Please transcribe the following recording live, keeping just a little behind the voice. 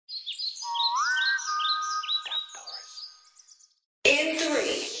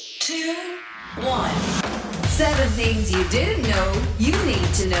7 things you didn't know you need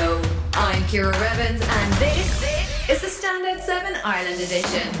to know. I'm Ciara Revens and this is the Standout 7 Ireland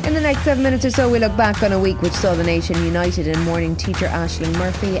edition. In the next 7 minutes or so, we look back on a week which saw the nation united in mourning teacher Ashling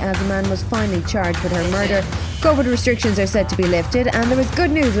Murphy as a man was finally charged with her murder. COVID restrictions are set to be lifted and there was good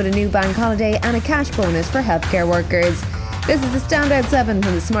news with a new bank holiday and a cash bonus for healthcare workers. This is the Standout 7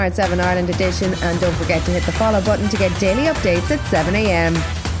 from the Smart 7 Ireland edition, and don't forget to hit the follow button to get daily updates at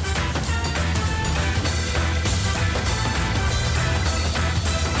 7am.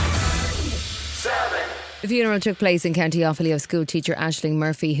 The funeral took place in County Offaly of school teacher Ashling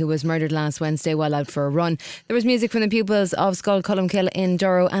Murphy, who was murdered last Wednesday while out for a run. There was music from the pupils of Scoil in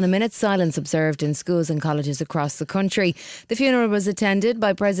Durrow and a minute's silence observed in schools and colleges across the country. The funeral was attended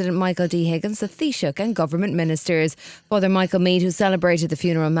by President Michael D. Higgins, the Taoiseach and government ministers. Father Michael Meade, who celebrated the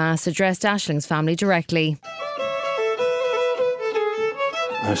funeral mass, addressed Ashling's family directly.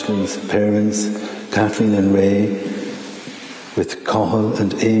 Ashling's parents, Kathleen and Ray, with Cathal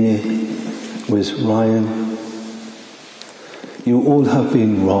and Amy, with Ryan, you all have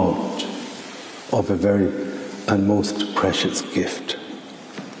been robbed of a very and most precious gift.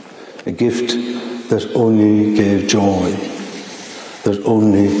 A gift that only gave joy, that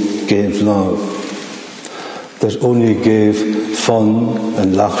only gave love, that only gave fun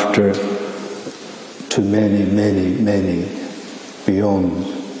and laughter to many, many, many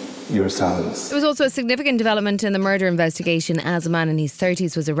beyond yourselves. There was also a significant development in the murder investigation as a man in his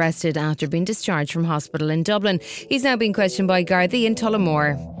 30s was arrested after being discharged from hospital in Dublin. He's now being questioned by Gardaí in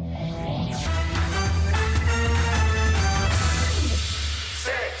Tullamore.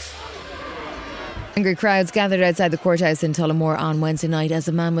 Angry crowds gathered outside the courthouse in Tullamore on Wednesday night as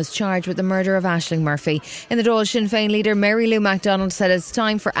a man was charged with the murder of Ashling Murphy. In the Dáil, Sinn Féin leader Mary Lou MacDonald said it's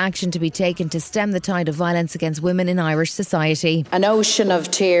time for action to be taken to stem the tide of violence against women in Irish society. An ocean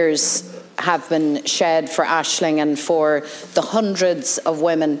of tears have been shed for Ashling and for the hundreds of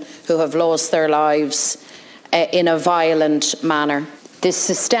women who have lost their lives in a violent manner. The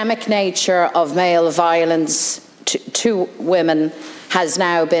systemic nature of male violence to women has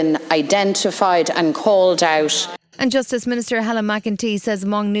now been identified and called out. And Justice Minister Helen McEntee says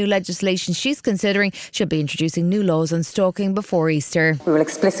among new legislation she's considering, she'll be introducing new laws on stalking before Easter. We will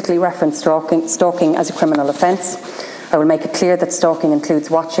explicitly reference stalking as a criminal offence. I will make it clear that stalking includes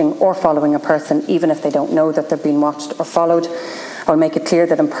watching or following a person even if they don't know that they're being watched or followed. I will make it clear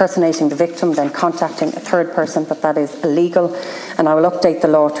that impersonating the victim, then contacting a third person, that is illegal. And I will update the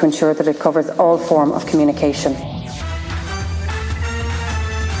law to ensure that it covers all form of communication.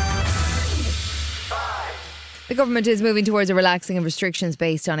 The government is moving towards a relaxing of restrictions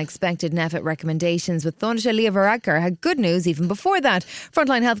based on expected NPHET recommendations, with Taoiseach Leo Varadkar had good news even before that.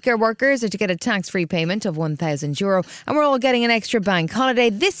 Frontline healthcare workers are to get a tax-free payment of €1,000, and we're all getting an extra bank holiday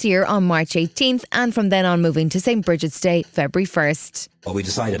this year on March 18th, and from then on moving to St Bridget's Day, February 1st. What we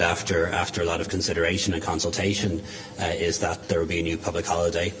decided after a lot of consideration and consultation is that there will be a new public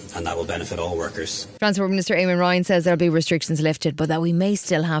holiday, and that will benefit all workers. Transport Minister Eamon Ryan says there will be restrictions lifted, but that we may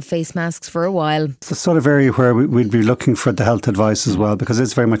still have face masks for a while. It's the sort of area where we'd be looking for the health advice as well, because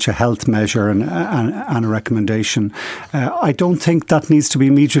it's very much a health measure and a recommendation. I don't think that needs to be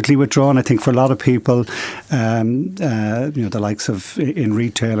immediately withdrawn. I think for a lot of people, the likes of in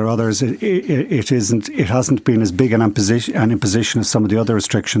retail or others, it hasn't been as big an imposition as some of the other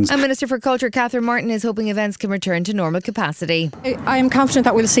restrictions. And Minister for Culture Catherine Martin is hoping events can return to normal capacity. I am confident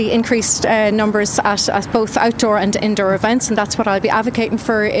that we'll see increased numbers at both outdoor and indoor events, and that's what I'll be advocating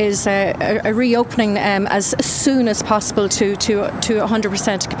for, is a reopening as soon as possible to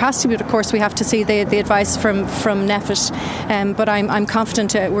 100% capacity. But of course we have to see the advice from NPHET, but I'm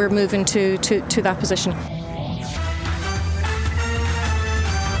confident we're moving to that position.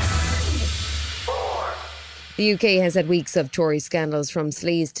 The UK has had weeks of Tory scandals, from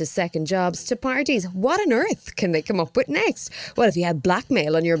sleaze to second jobs to parties. What on earth can they come up with next? Well, if you had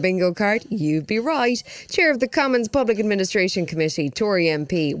blackmail on your bingo card, you'd be right. Chair of the Commons Public Administration Committee, Tory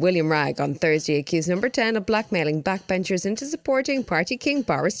MP William Ragg, on Thursday accused Number 10 of blackmailing backbenchers into supporting party king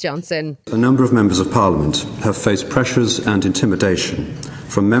Boris Johnson. A number of members of Parliament have faced pressures and intimidation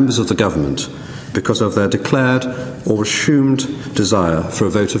from members of the government because of their declared or assumed desire for a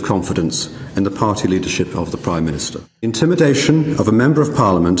vote of confidence in the party leadership of the Prime Minister. Intimidation of a Member of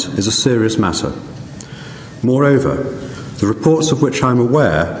Parliament is a serious matter. Moreover, the reports of which I'm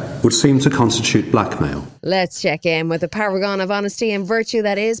aware would seem to constitute blackmail. Let's check in with the paragon of honesty and virtue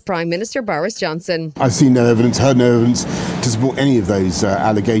that is Prime Minister Boris Johnson. I've seen no evidence, heard no evidence to support any of those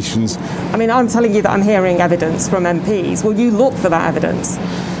allegations. I mean, I'm telling you that I'm hearing evidence from MPs. Will you look for that evidence?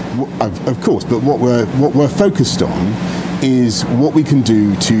 Of course, but what we're focused on is what we can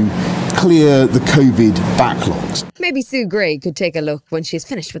do to clear the COVID backlogs. Maybe Sue Gray could take a look when she's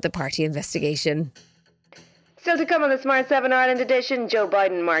finished with the party investigation. Still to come on the Smart 7 Ireland edition, Joe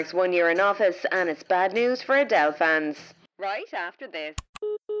Biden marks 1 year in office, and it's bad news for Adele fans. Right after this.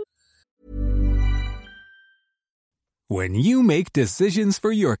 When you make decisions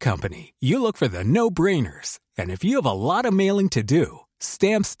for your company, you look for the no-brainers. And if you have a lot of mailing to do,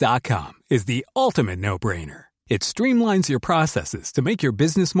 Stamps.com is the ultimate no-brainer. It streamlines your processes to make your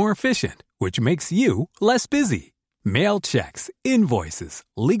business more efficient, which makes you less busy. Mail checks, invoices,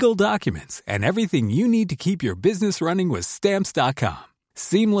 legal documents, and everything you need to keep your business running with Stamps.com.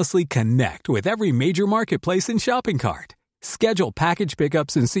 Seamlessly connect with every major marketplace and shopping cart. Schedule package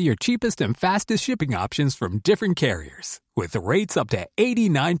pickups and see your cheapest and fastest shipping options from different carriers, with rates up to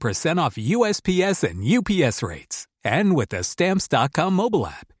 89% off USPS and UPS rates. And with the Stamps.com mobile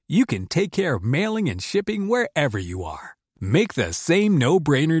app, you can take care of mailing and shipping wherever you are. Make the same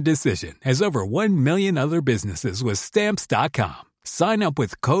no-brainer decision as over 1 million other businesses with Stamps.com. Sign up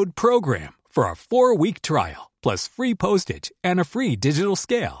with code PROGRAM for a 4-week trial, plus free postage and a free digital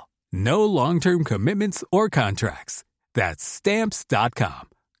scale. No long-term commitments or contracts. That's Stamps.com.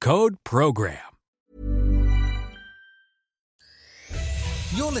 Code PROGRAM.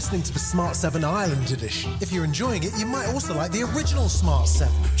 You're listening to the Smart 7 Ireland edition. If you're enjoying it, you might also like the original Smart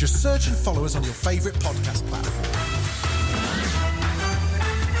 7. Just search and follow us on your favourite podcast platform.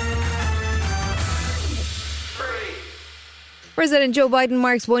 President Joe Biden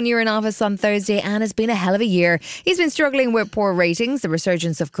marks 1 year in office on Thursday, and it's been a hell of a year. He's been struggling with poor ratings, the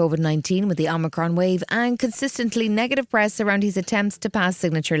resurgence of COVID-19 with the Omicron wave, and consistently negative press around his attempts to pass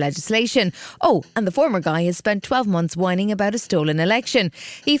signature legislation. Oh, and the former guy has spent 12 months whining about a stolen election.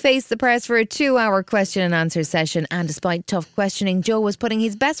 He faced the press for a 2-hour question and answer session, and despite tough questioning, Joe was putting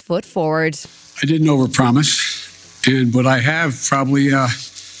his best foot forward. I didn't overpromise, but I have probably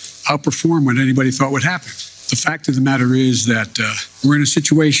outperformed what anybody thought would happen. The fact of the matter is that we're in a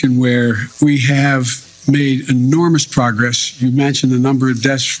situation where we have made enormous progress. You mentioned the number of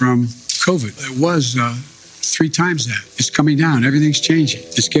deaths from COVID. It was 3 times that. It's coming down. Everything's changing.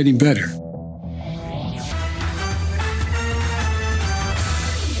 It's getting better.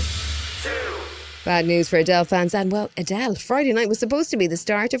 Bad news for Adele fans, and well, Adele. Friday night was supposed to be the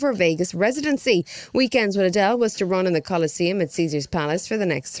start of her Vegas residency. Weekends with Adele was to run in the Coliseum at Caesar's Palace for the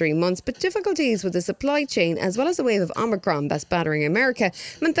next 3 months, but difficulties with the supply chain as well as a wave of Omicron that's battering America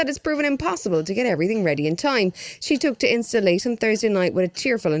meant that it's proven impossible to get everything ready in time. She took to Insta late on Thursday night with a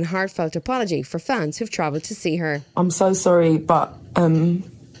tearful and heartfelt apology for fans who've travelled to see her. I'm so sorry, but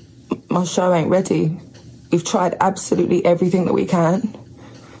my show ain't ready. We've tried absolutely everything that we can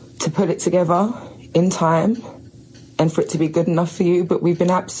to put it together in time and for it to be good enough for you, but we've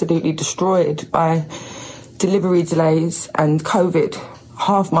been absolutely destroyed by delivery delays and COVID.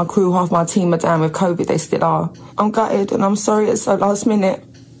 Half my crew, half my team are down with COVID. They still are. I'm gutted and I'm sorry it's so last minute.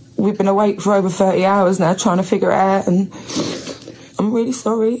 We've been awake for over 30 hours now trying to figure it out, and I'm really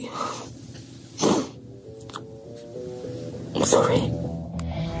sorry. I'm sorry.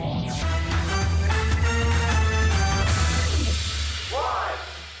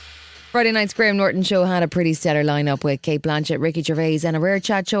 Friday night's Graham Norton show had a pretty stellar lineup with Kate Blanchett, Ricky Gervais and a rare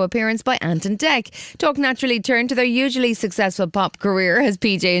chat show appearance by Ant and Dec. Talk naturally turned to their usually successful pop career as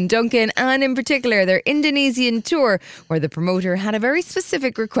PJ and Duncan, and in particular their Indonesian tour, where the promoter had a very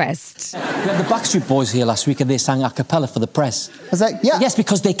specific request. We had the Backstreet Boys here last week and they sang a cappella for the press. Was that, yeah. Yes,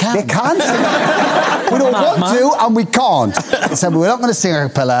 because they can. They can. We don't want to and we can't. So we're not going to sing a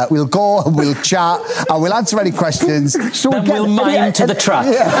cappella. We'll go and we'll chat and we'll answer any questions. So then we'll mime to the track.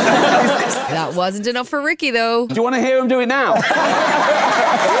 Yeah. That wasn't enough for Ricky, though. Do you want to hear him do it now? Do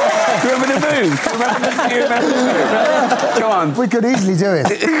you remember the move? Do you remember the move? Go on. We could easily do it.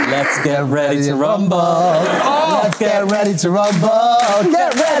 Let's get ready to rumble. Oh, let's get ready to rumble.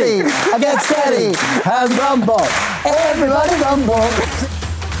 Get ready, get steady, and rumble. Everybody rumble.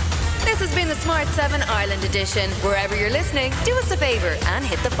 This has been the Smart 7 Ireland edition. Wherever you're listening, do us a favour and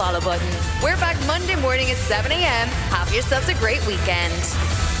hit the follow button. We're back Monday morning at 7 a.m. Have yourselves a great weekend.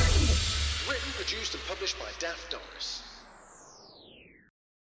 Written, produced and published by Daft Doris.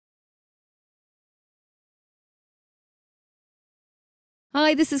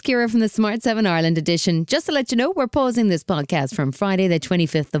 Hi, this is Ciara from the Smart 7 Ireland edition. Just to let you know, we're pausing this podcast from Friday the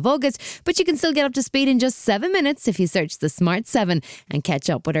 25th of August, but you can still get up to speed in just 7 minutes if you search the Smart 7 and catch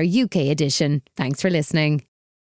up with our UK edition. Thanks for listening.